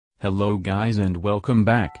Hello guys and welcome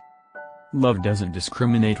back. Love doesn't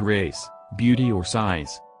discriminate race, beauty or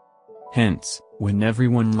size. Hence, when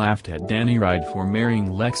everyone laughed at Danny Ride for marrying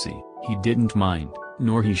Lexi, he didn't mind,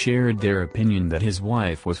 nor he shared their opinion that his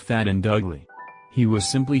wife was fat and ugly. He was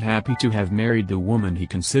simply happy to have married the woman he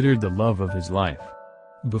considered the love of his life.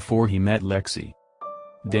 Before he met Lexi,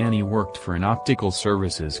 Danny worked for an optical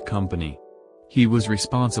services company. He was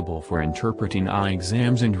responsible for interpreting eye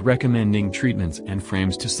exams and recommending treatments and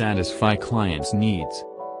frames to satisfy clients' needs.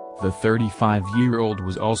 The 35-year-old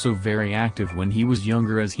was also very active when he was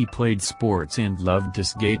younger as he played sports and loved to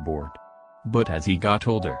skateboard. But as he got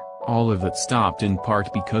older, all of it stopped in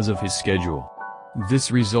part because of his schedule. This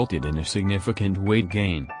resulted in a significant weight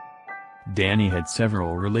gain. Danny had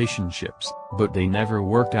several relationships, but they never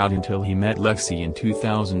worked out until he met Lexi in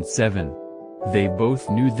 2007. They both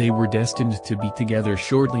knew they were destined to be together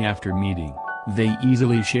shortly after meeting. They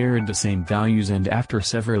easily shared the same values and after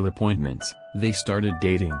several appointments, they started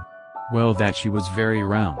dating. Well, that she was very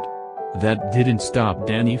round. That didn't stop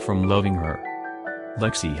Danny from loving her.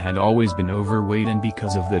 Lexi had always been overweight and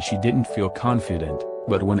because of that she didn't feel confident,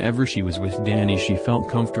 but whenever she was with Danny she felt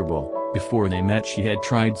comfortable. Before they met she had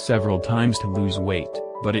tried several times to lose weight,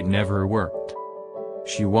 but it never worked.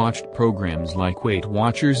 She watched programs like Weight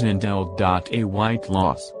Watchers and L.A. Weight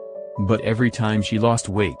Loss. But every time she lost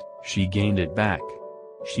weight, she gained it back.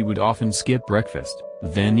 She would often skip breakfast,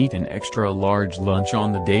 then eat an extra large lunch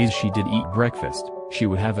on the days she did eat breakfast. She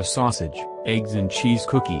would have a sausage, eggs and cheese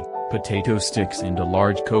cookie, potato sticks and a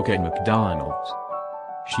large Coke at McDonald's.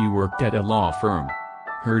 She worked at a law firm.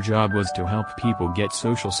 Her job was to help people get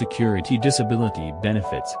Social Security disability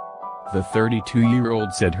benefits. The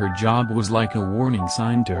 32-year-old said her job was like a warning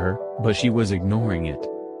sign to her, but she was ignoring it.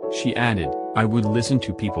 She added, "I would listen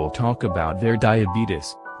to people talk about their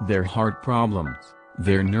diabetes, their heart problems,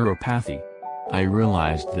 their neuropathy. I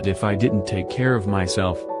realized that if I didn't take care of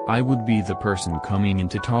myself, I would be the person coming in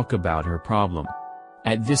to talk about her problem.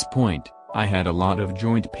 At this point, I had a lot of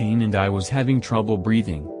joint pain and I was having trouble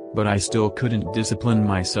breathing, but I still couldn't discipline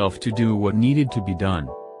myself to do what needed to be done."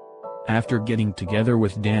 After getting together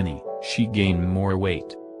with Danny, she gained more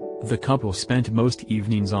weight. The couple spent most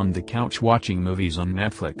evenings on the couch watching movies on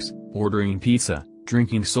Netflix, ordering pizza,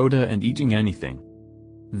 drinking soda and eating anything.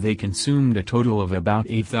 They consumed a total of about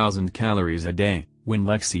 8,000 calories a day. When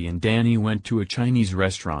Lexi and Danny went to a Chinese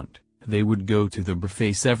restaurant, they would go to the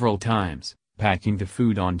buffet several times, packing the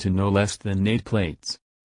food onto no less than 8 plates.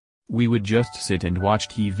 "We would just sit and watch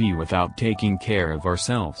TV without taking care of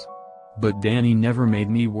ourselves. But Danny never made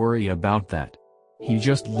me worry about that. He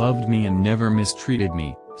just loved me and never mistreated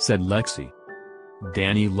me," said Lexi.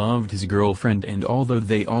 Danny loved his girlfriend and although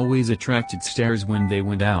they always attracted stares when they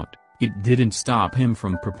went out, it didn't stop him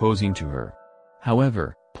from proposing to her.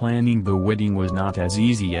 However, planning the wedding was not as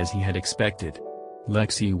easy as he had expected.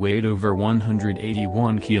 Lexi weighed over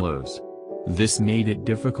 181 kilos. This made it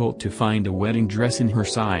difficult to find a wedding dress in her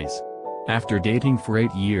size. After dating for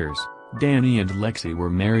 8 years, Danny and Lexi were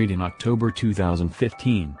married in October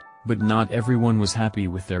 2015, but not everyone was happy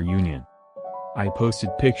with their union. "I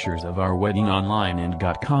posted pictures of our wedding online and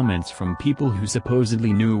got comments from people who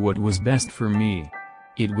supposedly knew what was best for me.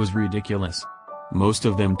 It was ridiculous. Most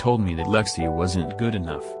of them told me that Lexi wasn't good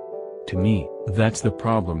enough. To me, that's the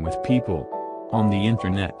problem with people on the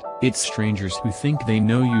internet. It's strangers who think they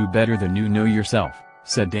know you better than you know yourself,"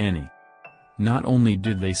 said Danny. Not only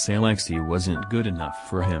did they say Lexi wasn't good enough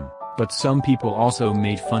for him, but some people also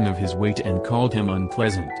made fun of his weight and called him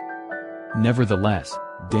unpleasant. Nevertheless,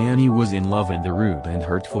 Danny was in love and the rude and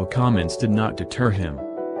hurtful comments did not deter him.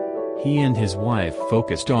 He and his wife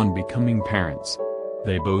focused on becoming parents.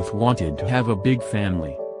 They both wanted to have a big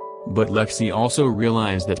family. But Lexi also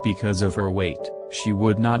realized that because of her weight, she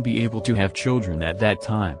would not be able to have children at that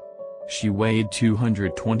time. She weighed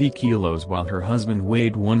 220 kilos while her husband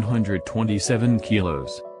weighed 127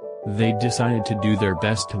 kilos. They decided to do their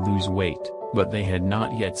best to lose weight, but they had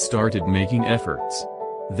not yet started making efforts.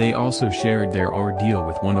 They also shared their ordeal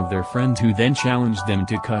with one of their friends who then challenged them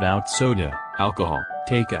to cut out soda, alcohol,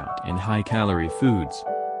 takeout and high-calorie foods.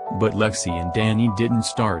 But Lexi and Danny didn't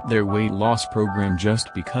start their weight loss program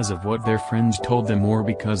just because of what their friends told them or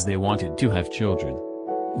because they wanted to have children.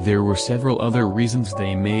 There were several other reasons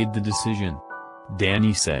they made the decision.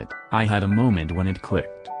 Danny said, "I had a moment when it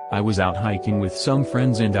clicked. I was out hiking with some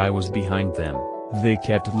friends and I was behind them. They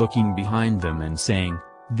kept looking behind them and saying,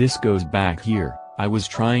 'This goes back here.' I was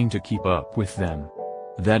trying to keep up with them.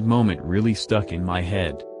 That moment really stuck in my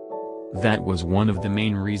head. That was one of the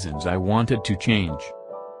main reasons I wanted to change."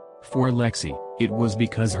 For Lexi, it was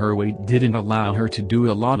because her weight didn't allow her to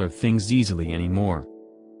do a lot of things easily anymore.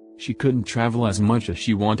 She couldn't travel as much as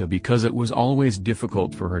she wanted because it was always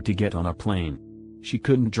difficult for her to get on a plane. She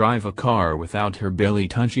couldn't drive a car without her belly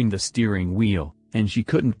touching the steering wheel, and she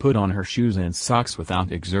couldn't put on her shoes and socks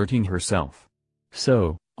without exerting herself.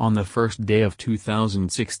 So, on the first day of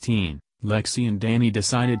 2016, Lexi and Danny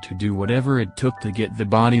decided to do whatever it took to get the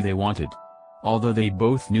body they wanted. Although they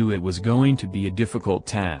both knew it was going to be a difficult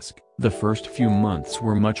task, the first few months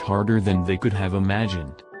were much harder than they could have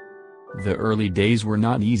imagined. The early days were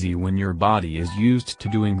not easy when your body is used to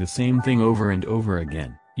doing the same thing over and over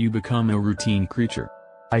again. You become a routine creature.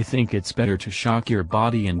 I think it's better to shock your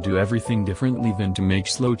body and do everything differently than to make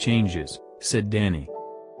slow changes, said Danny.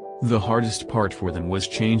 The hardest part for them was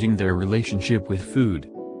changing their relationship with food.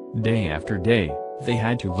 Day after day, they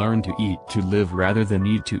had to learn to eat to live rather than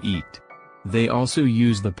eat to eat. They also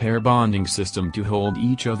used the pair bonding system to hold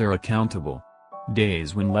each other accountable.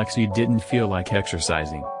 Days when Lexi didn't feel like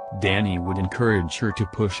exercising, Danny would encourage her to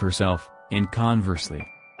push herself, and conversely.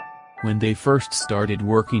 When they first started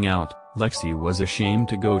working out, Lexi was ashamed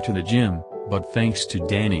to go to the gym, but thanks to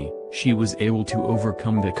Danny, she was able to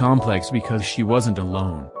overcome the complex because she wasn't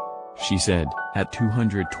alone. She said, at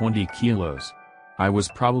 220 kilos. I was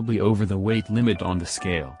probably over the weight limit on the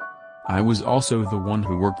scale. I was also the one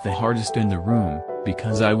who worked the hardest in the room,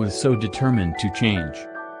 because I was so determined to change.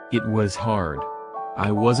 It was hard.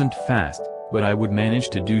 I wasn't fast, but I would manage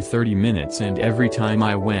to do 30 minutes, and every time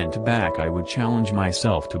I went back I would challenge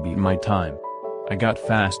myself to beat my time. I got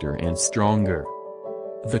faster and stronger.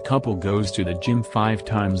 The couple goes to the gym 5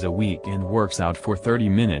 times a week and works out for 30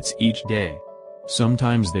 minutes each day.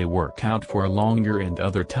 Sometimes they work out for longer and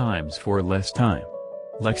other times for less time.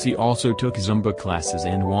 Lexi also took Zumba classes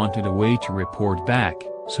and wanted a way to report back,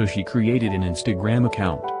 so she created an Instagram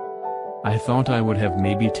account. I thought I would have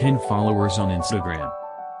maybe 10 followers on Instagram.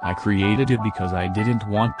 I created it because I didn't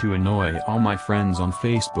want to annoy all my friends on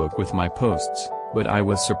Facebook with my posts, but I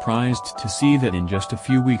was surprised to see that in just a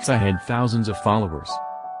few weeks I had thousands of followers.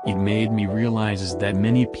 It made me realize that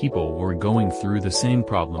many people were going through the same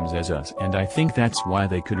problems as us, and I think that's why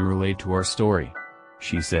they could relate to our story,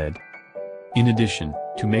 she said. In addition,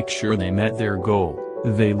 to make sure they met their goal,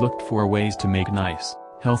 they looked for ways to make nice,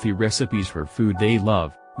 healthy recipes for food they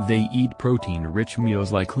love. They eat protein-rich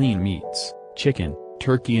meals like lean meats, chicken,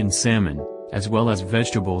 turkey and salmon, as well as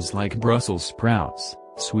vegetables like Brussels sprouts,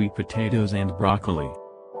 sweet potatoes and broccoli.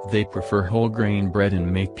 They prefer whole grain bread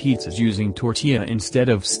and make pizzas using tortilla instead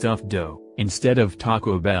of stuffed dough. Instead of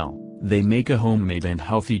Taco Bell, they make a homemade and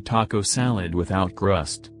healthy taco salad without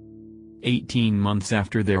crust. 18 months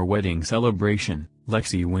after their wedding celebration,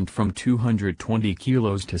 Lexi went from 220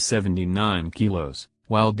 kilos to 79 kilos,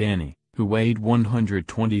 while Danny, who weighed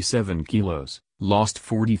 127 kilos, lost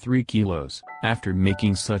 43 kilos. After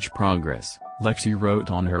making such progress, Lexi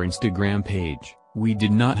wrote on her Instagram page, "We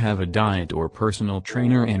did not have a diet or personal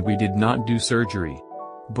trainer and we did not do surgery.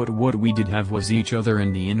 But what we did have was each other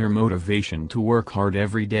and the inner motivation to work hard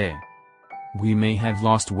every day. We may have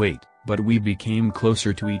lost weight, but we became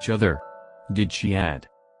closer to each other," did she add.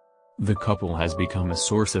 The couple has become a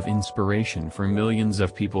source of inspiration for millions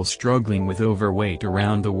of people struggling with overweight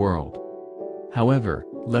around the world. However,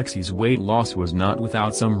 Lexi's weight loss was not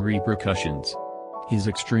without some repercussions. His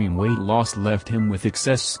extreme weight loss left him with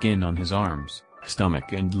excess skin on his arms,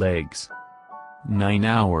 stomach and legs.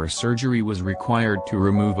 9-hour surgery was required to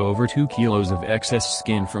remove over 2 kilos of excess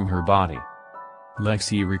skin from her body.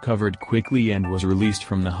 Lexi recovered quickly and was released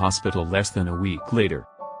from the hospital less than a week later.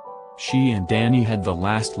 She and Danny had the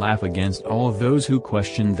last laugh against all of those who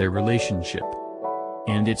questioned their relationship.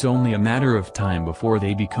 And it's only a matter of time before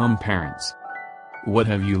they become parents. What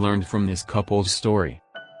have you learned from this couple's story?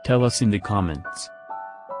 Tell us in the comments.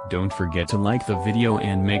 Don't forget to like the video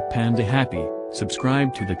and make Panda happy,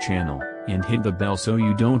 subscribe to the channel, and hit the bell so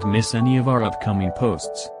you don't miss any of our upcoming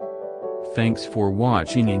posts. Thanks for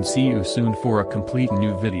watching and see you soon for a complete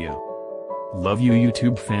new video. Love you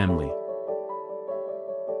YouTube family.